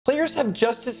players have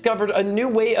just discovered a new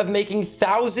way of making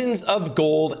thousands of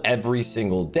gold every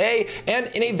single day, and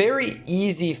in a very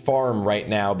easy farm right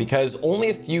now because only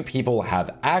a few people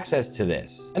have access to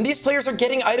this. And these players are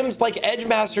getting items like Edge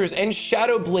Masters and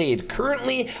Shadow Blade.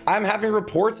 Currently, I'm having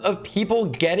reports of people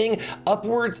getting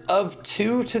upwards of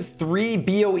 2 to 3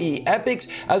 BoE epics,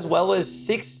 as well as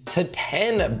 6 to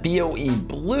 10 BoE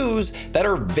blues that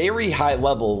are very high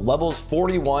level, levels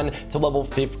 41 to level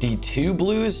 52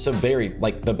 blues, so very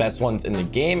like the best ones in the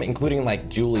game, including like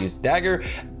Julie's dagger,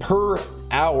 per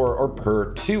hour or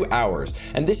per 2 hours.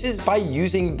 And this is by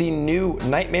using the new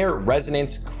Nightmare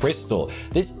Resonance Crystal.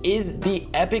 This is the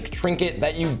epic trinket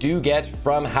that you do get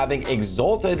from having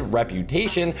Exalted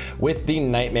Reputation with the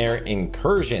Nightmare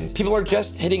Incursions. People are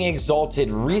just hitting Exalted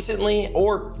recently,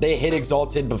 or they hit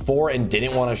Exalted before and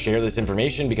didn't want to share this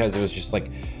information because it was just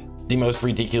like the most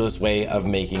ridiculous way of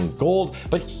making gold.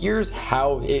 But here's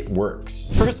how it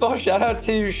works. First of all, shout out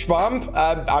to Schwamp.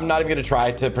 I'm not even gonna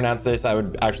try to pronounce this. I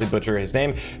would actually butcher his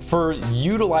name, for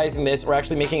utilizing this or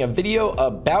actually making a video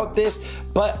about this.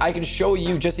 But I can show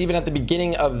you just even at the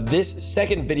beginning of this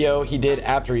second video he did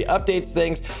after he updates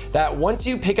things, that once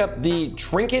you pick up the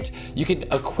trinket, you can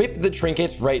equip the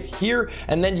trinket right here,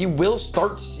 and then you will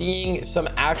start seeing some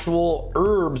actual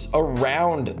herbs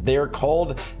around. They're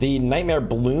called the Nightmare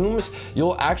Blooms.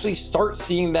 You'll actually start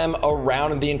seeing them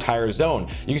around the entire zone.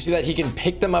 You can see that he can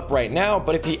pick them up right now,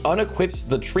 but if he unequips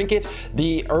the trinket,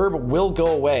 the herb will go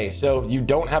away. So you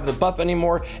don't have the buff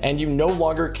anymore and you no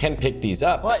longer can pick these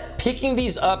up. But picking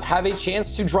these up have a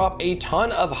chance to drop a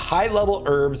ton of high level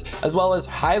herbs, as well as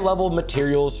high level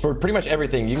materials for pretty much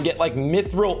everything. You can get like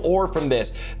mithril ore from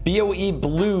this, BoE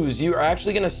blues. You are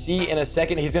actually going to see in a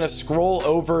second, he's going to scroll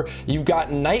over. You've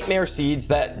got nightmare seeds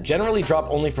that generally drop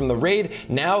only from the raid.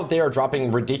 Now they are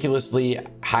dropping ridiculously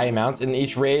high amounts in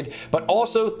each raid, but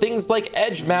also things like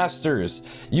Edge Masters.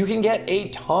 You can get a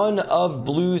ton of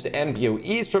blues and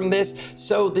BoEs from this,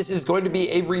 so this is going to be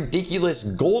a ridiculous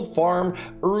gold farm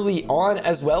early on,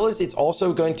 as well as it's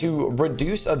also going to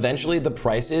reduce eventually the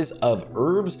prices of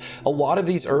herbs. A lot of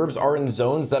these herbs are in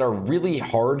zones that are really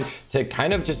hard to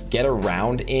kind of just get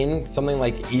around in, something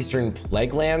like Eastern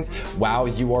Plaguelands, while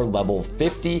you are level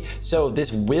 50. So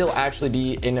this will actually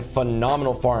be in a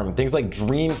phenomenal farm. Things like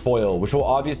Dream Foil, which will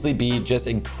obviously be just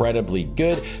incredibly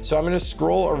good. So I'm going to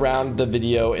scroll around the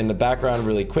video in the background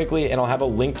really quickly, and I'll have a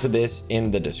link to this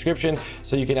in the description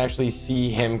so you can actually see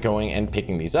him going and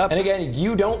picking these up. And again,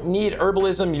 you don't need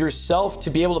herbalism yourself to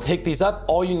be able to pick these up.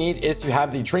 All you need is to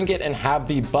have the trinket and have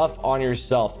the buff on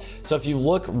yourself. So if you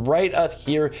look right up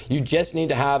here, you just need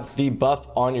to have the buff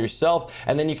on yourself,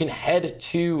 and then you can head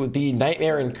to the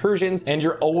Nightmare Incursions, and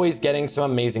you're always getting some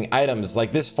amazing items.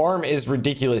 Like, this farm is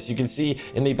ridiculous. You can see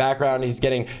in the background, he's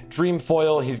getting Dream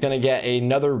Foil. He's going to get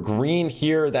another green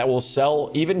here that will sell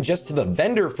even just to the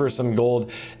vendor for some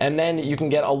gold. And then you can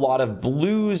get a lot of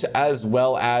blues, as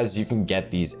well as you can get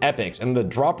these epics. And the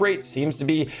drop rate seems to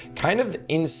be kind of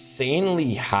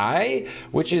insanely high,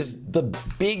 which is the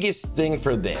biggest thing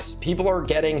for this. People are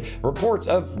getting reports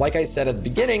of, like I said at the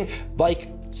beginning, like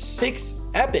 6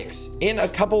 epics in a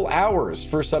couple hours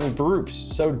for some groups.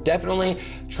 So definitely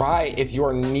try, if you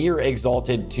are near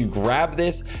Exalted, to grab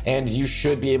this, and you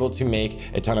should be able to make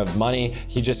a ton of money.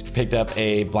 He just picked up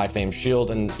a Black Flame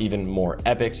shield and even more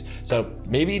epics, so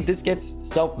maybe this gets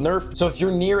stealth nerfed. So if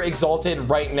you're near Exalted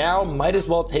right now, might as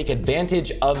well take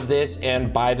advantage of this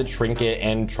and buy the trinket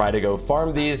and try to go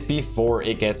farm these before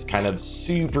it gets kind of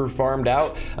super farmed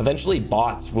out. Eventually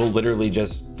bots will literally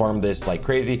just farm this like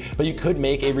crazy, but you could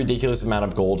make a ridiculous amount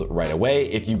of gold right away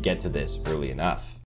if you get to this early enough.